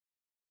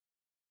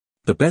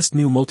The best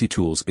new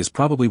multi-tools is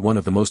probably one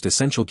of the most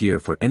essential gear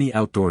for any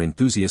outdoor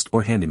enthusiast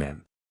or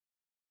handyman.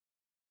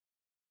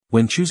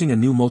 When choosing a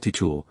new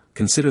multi-tool,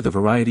 consider the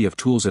variety of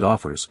tools it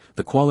offers,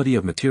 the quality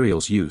of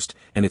materials used,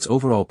 and its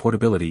overall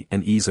portability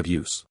and ease of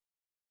use.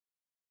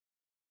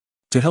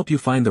 To help you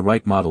find the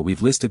right model,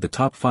 we've listed the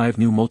top 5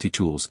 new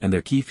multi-tools and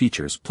their key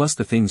features, plus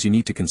the things you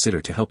need to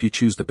consider to help you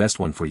choose the best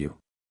one for you.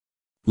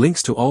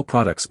 Links to all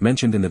products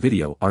mentioned in the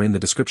video are in the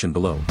description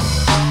below.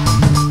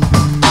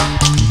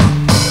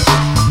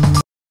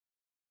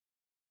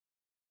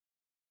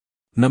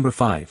 Number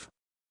 5.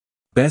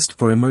 Best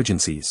for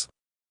emergencies.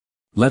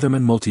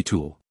 Leatherman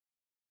Multi-Tool.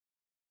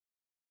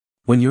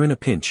 When you're in a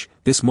pinch,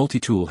 this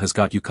multi-tool has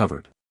got you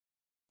covered.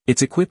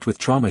 It's equipped with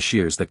trauma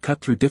shears that cut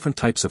through different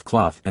types of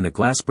cloth and a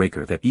glass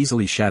breaker that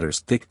easily shatters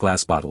thick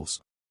glass bottles.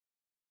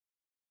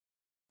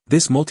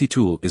 This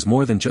multi-tool is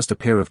more than just a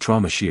pair of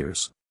trauma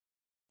shears.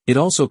 It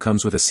also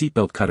comes with a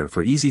seatbelt cutter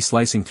for easy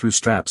slicing through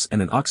straps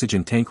and an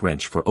oxygen tank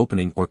wrench for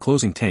opening or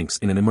closing tanks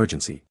in an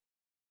emergency.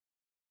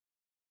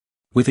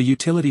 With a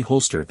utility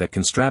holster that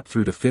can strap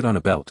through to fit on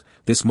a belt,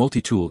 this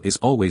multi-tool is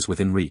always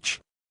within reach.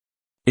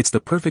 It's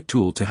the perfect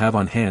tool to have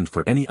on hand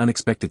for any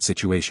unexpected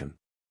situation.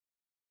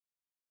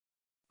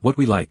 What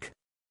we like.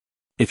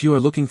 If you are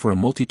looking for a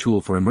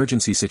multi-tool for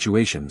emergency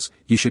situations,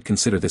 you should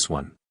consider this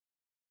one.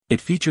 It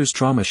features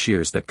trauma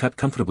shears that cut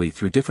comfortably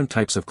through different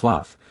types of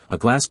cloth, a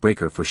glass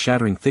breaker for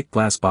shattering thick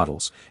glass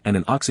bottles, and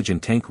an oxygen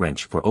tank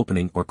wrench for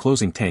opening or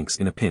closing tanks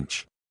in a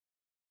pinch.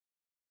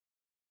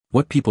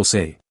 What people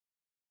say.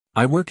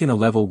 I work in a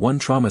level 1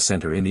 trauma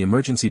center in the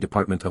emergency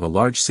department of a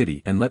large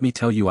city, and let me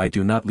tell you, I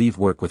do not leave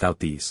work without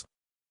these.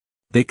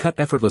 They cut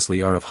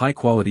effortlessly, are of high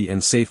quality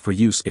and safe for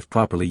use if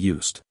properly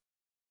used.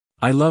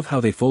 I love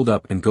how they fold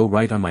up and go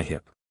right on my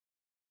hip.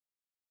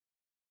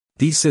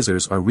 These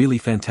scissors are really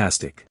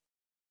fantastic.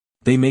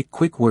 They make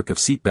quick work of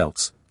seat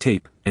belts,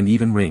 tape, and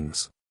even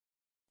rings.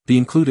 The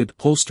included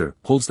holster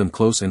holds them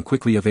close and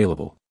quickly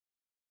available.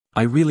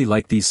 I really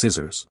like these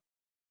scissors.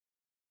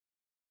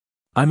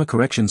 I'm a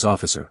corrections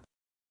officer.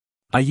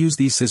 I use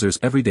these scissors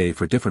every day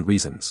for different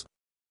reasons.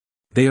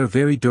 They are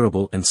very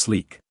durable and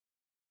sleek.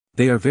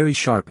 They are very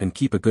sharp and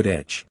keep a good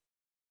edge.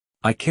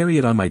 I carry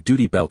it on my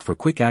duty belt for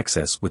quick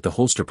access with the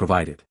holster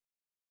provided.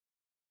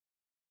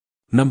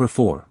 Number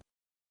 4.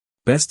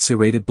 Best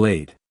serrated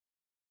blade.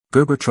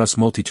 Gerber TRUSS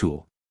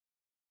Multi-Tool.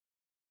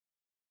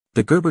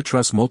 The Gerber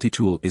TRUSS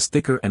Multi-Tool is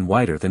thicker and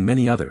wider than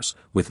many others,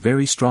 with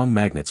very strong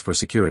magnets for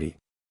security.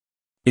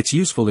 It's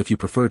useful if you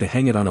prefer to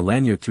hang it on a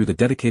lanyard through the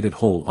dedicated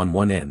hole on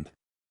one end.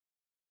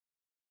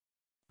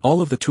 All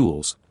of the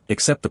tools,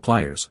 except the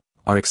pliers,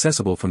 are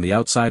accessible from the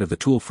outside of the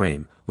tool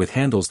frame, with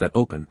handles that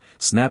open,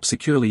 snap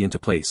securely into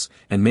place,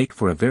 and make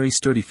for a very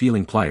sturdy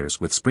feeling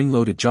pliers with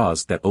spring-loaded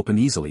jaws that open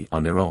easily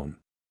on their own.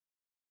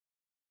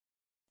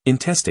 In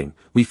testing,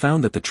 we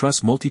found that the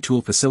TRUSS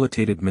Multi-Tool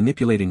facilitated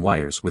manipulating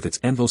wires with its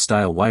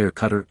anvil-style wire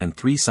cutter and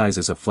 3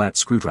 sizes of flat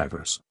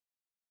screwdrivers.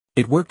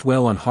 It worked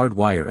well on hard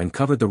wire and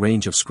covered the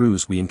range of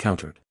screws we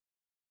encountered.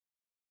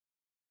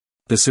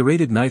 The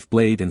serrated knife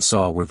blade and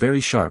saw were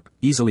very sharp,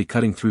 easily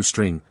cutting through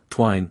string,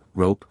 twine,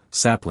 rope,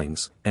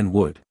 saplings, and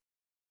wood.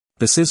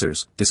 The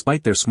scissors,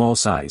 despite their small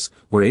size,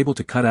 were able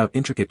to cut out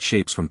intricate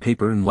shapes from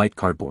paper and light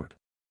cardboard.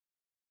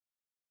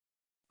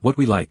 What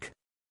we like.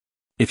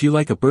 If you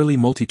like a burly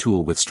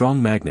multi-tool with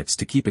strong magnets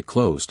to keep it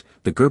closed,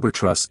 the Gerber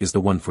TRUSS is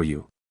the one for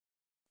you.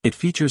 It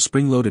features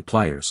spring-loaded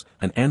pliers,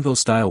 an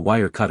anvil-style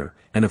wire cutter,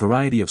 and a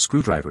variety of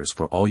screwdrivers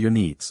for all your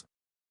needs.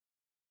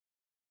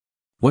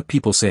 What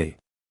people say.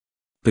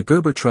 The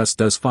Gerber TRUSS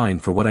does fine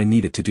for what I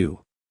need it to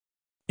do.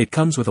 It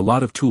comes with a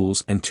lot of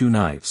tools and 2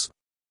 knives.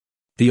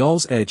 The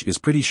awl's edge is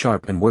pretty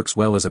sharp and works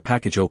well as a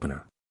package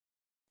opener.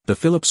 The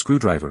Phillips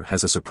screwdriver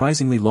has a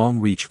surprisingly long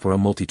reach for a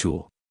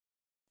multi-tool.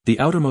 The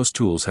outermost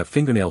tools have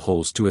fingernail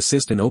holes to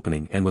assist in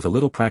opening, and with a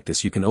little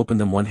practice you can open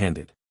them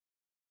one-handed.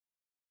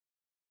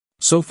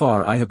 So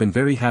far I have been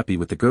very happy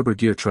with the Gerber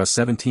Gear TRUSS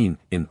 17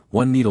 in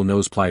 1 needle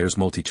nose pliers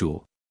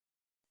multi-tool.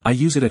 I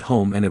use it at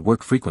home and at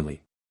work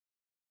frequently.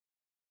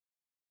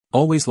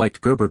 Always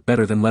liked Gerber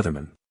better than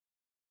Leatherman.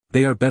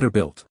 They are better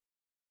built.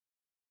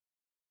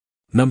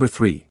 Number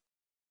 3.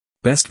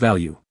 Best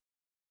value.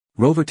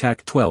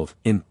 ROVERTAC 12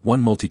 in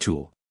 1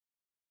 multi-tool.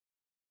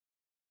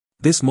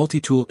 This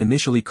multi-tool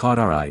initially caught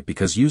our eye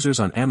because users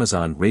on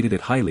Amazon rated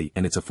it highly,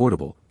 and it's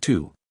affordable,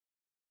 too.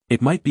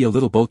 It might be a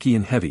little bulky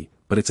and heavy,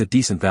 but it's a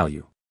decent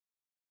value.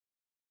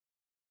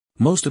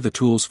 Most of the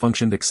tools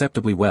functioned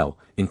acceptably well,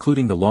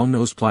 including the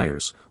long-nosed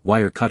pliers,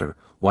 wire cutter,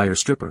 wire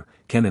stripper,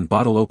 can and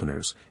bottle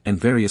openers, and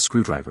various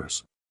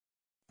screwdrivers.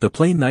 The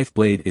plain knife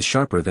blade is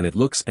sharper than it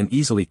looks and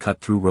easily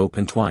cut through rope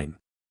and twine.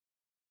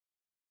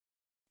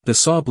 The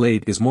saw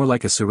blade is more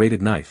like a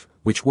serrated knife,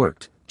 which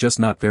worked, just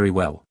not very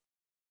well.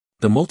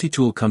 The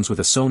multi-tool comes with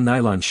a sewn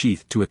nylon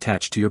sheath to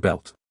attach to your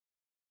belt.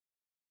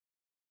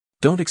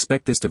 Don't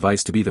expect this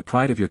device to be the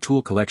pride of your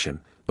tool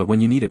collection, but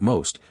when you need it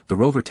most, the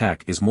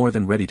ROVERTAC is more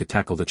than ready to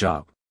tackle the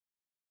job.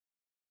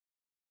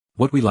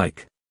 What we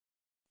like.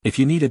 If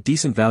you need a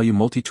decent value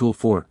multi-tool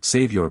for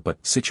save your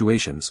butt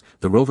situations,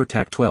 the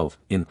ROVERTAC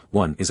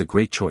 12-in-1 is a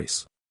great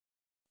choice.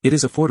 It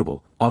is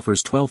affordable,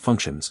 offers 12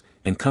 functions,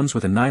 and comes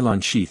with a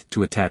nylon sheath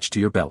to attach to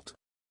your belt.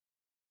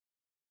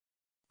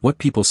 What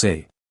people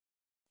say.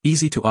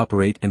 Easy to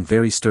operate and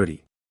very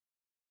sturdy.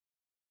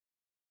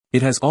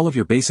 It has all of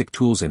your basic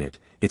tools in it,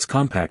 it's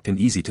compact and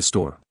easy to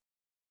store.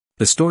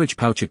 The storage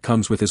pouch it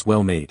comes with is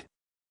well made.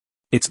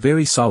 It's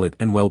very solid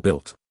and well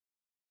built.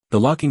 The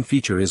locking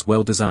feature is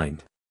well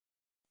designed.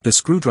 The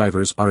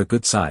screwdrivers are a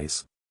good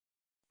size.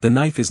 The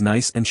knife is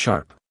nice and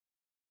sharp.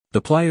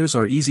 The pliers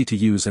are easy to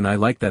use and I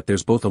like that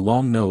there's both a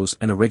long nose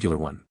and a regular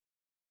one.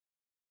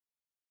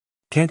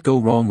 Can't go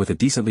wrong with a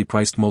decently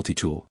priced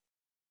multi-tool.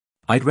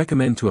 I'd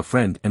recommend to a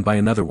friend and buy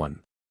another one.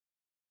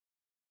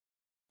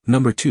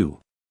 Number 2.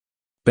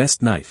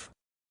 Best knife.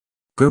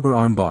 Gerber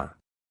ARMBAR.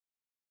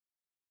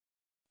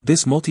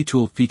 This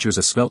multi-tool features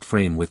a svelte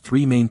frame with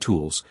 3 main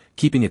tools,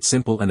 keeping it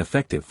simple and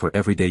effective for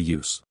everyday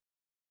use.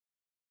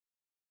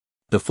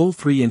 The full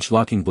 3-inch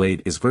locking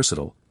blade is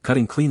versatile,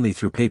 cutting cleanly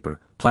through paper,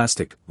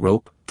 plastic,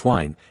 rope,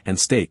 twine, and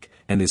stake,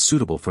 and is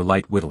suitable for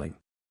light whittling.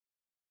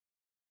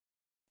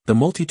 The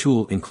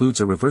multi-tool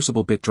includes a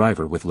reversible bit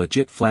driver with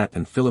legit flat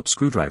and Phillips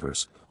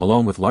screwdrivers,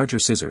 along with larger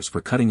scissors for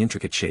cutting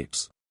intricate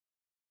shapes.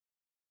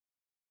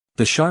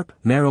 The sharp,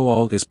 narrow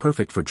awl is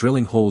perfect for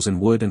drilling holes in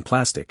wood and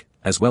plastic,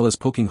 as well as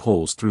poking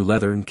holes through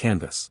leather and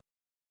canvas.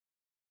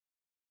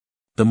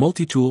 The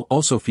multi-tool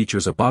also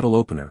features a bottle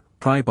opener,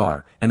 pry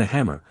bar, and a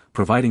hammer,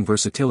 providing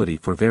versatility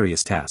for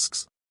various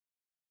tasks.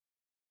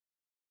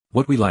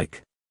 What we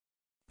like.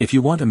 If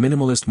you want a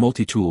minimalist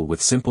multi-tool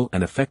with simple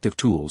and effective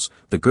tools,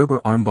 the Gerber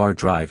ARMBAR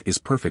drive is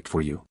perfect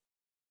for you.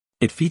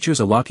 It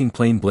features a locking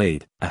plane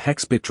blade, a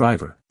hex bit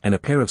driver, and a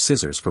pair of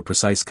scissors for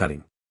precise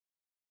cutting.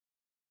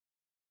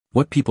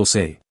 What people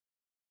say.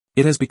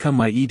 It has become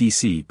my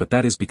EDC, but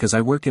that is because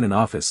I work in an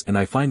office and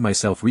I find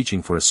myself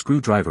reaching for a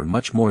screwdriver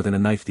much more than a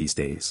knife these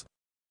days.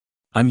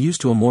 I'm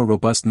used to a more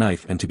robust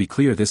knife, and to be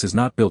clear, this is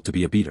not built to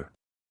be a beater.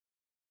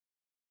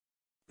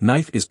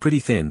 Knife is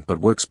pretty thin but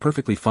works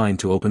perfectly fine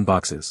to open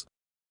boxes.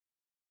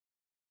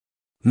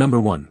 Number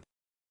 1.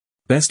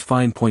 Best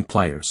Fine Point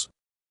Pliers.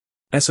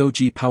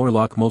 SOG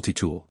POWERLOCK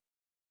Multitool.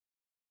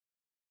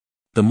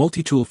 The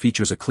multi-tool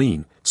features a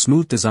clean,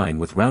 smooth design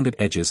with rounded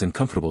edges and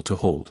comfortable to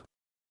hold.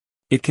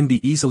 It can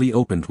be easily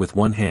opened with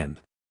one hand.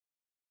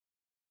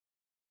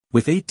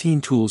 With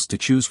 18 tools to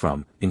choose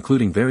from,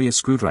 including various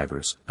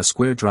screwdrivers, a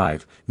square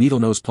drive, needle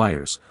nose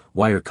pliers,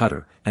 wire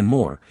cutter, and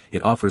more,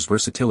 it offers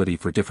versatility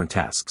for different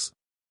tasks.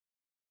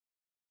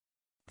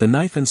 The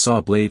knife and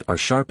saw blade are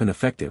sharp and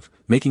effective,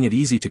 making it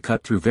easy to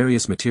cut through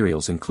various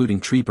materials including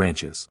tree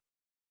branches.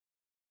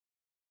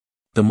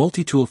 The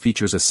multi-tool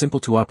features a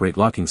simple-to-operate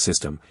locking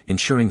system,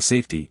 ensuring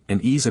safety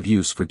and ease of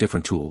use for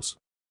different tools.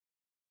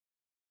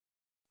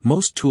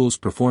 Most tools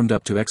performed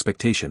up to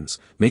expectations,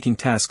 making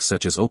tasks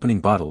such as opening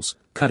bottles,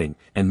 cutting,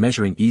 and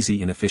measuring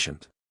easy and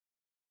efficient.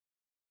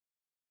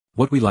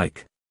 What we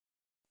like.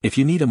 If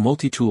you need a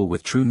multi-tool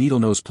with true needle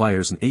nose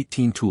pliers and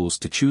 18 tools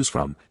to choose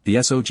from, the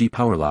SOG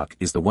POWERLOCK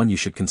is the one you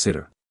should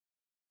consider.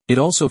 It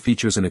also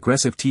features an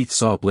aggressive teeth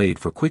saw blade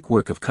for quick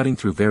work of cutting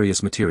through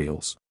various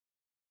materials.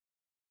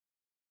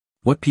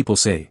 What people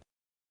say.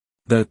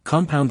 The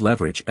compound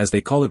leverage, as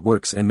they call it,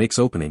 works and makes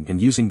opening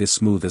and using this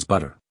smooth as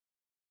butter.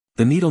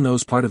 The needle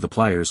nose part of the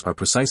pliers are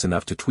precise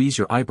enough to tweeze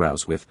your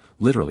eyebrows with,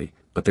 literally,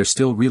 but they're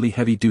still really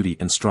heavy duty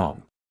and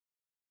strong.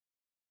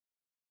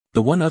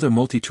 The one other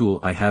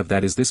multi-tool I have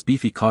that is this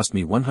beefy cost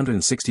me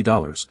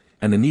 $160,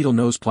 and the needle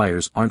nose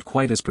pliers aren't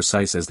quite as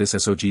precise as this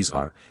SOG's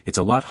are. It's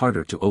a lot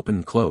harder to open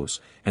and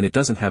close, and it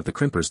doesn't have the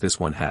crimpers this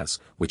one has,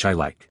 which I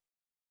like.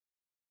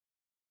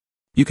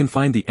 You can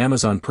find the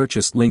Amazon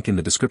purchase link in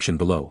the description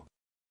below.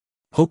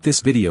 Hope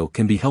this video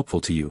can be helpful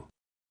to you.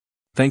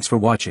 Thanks for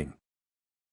watching.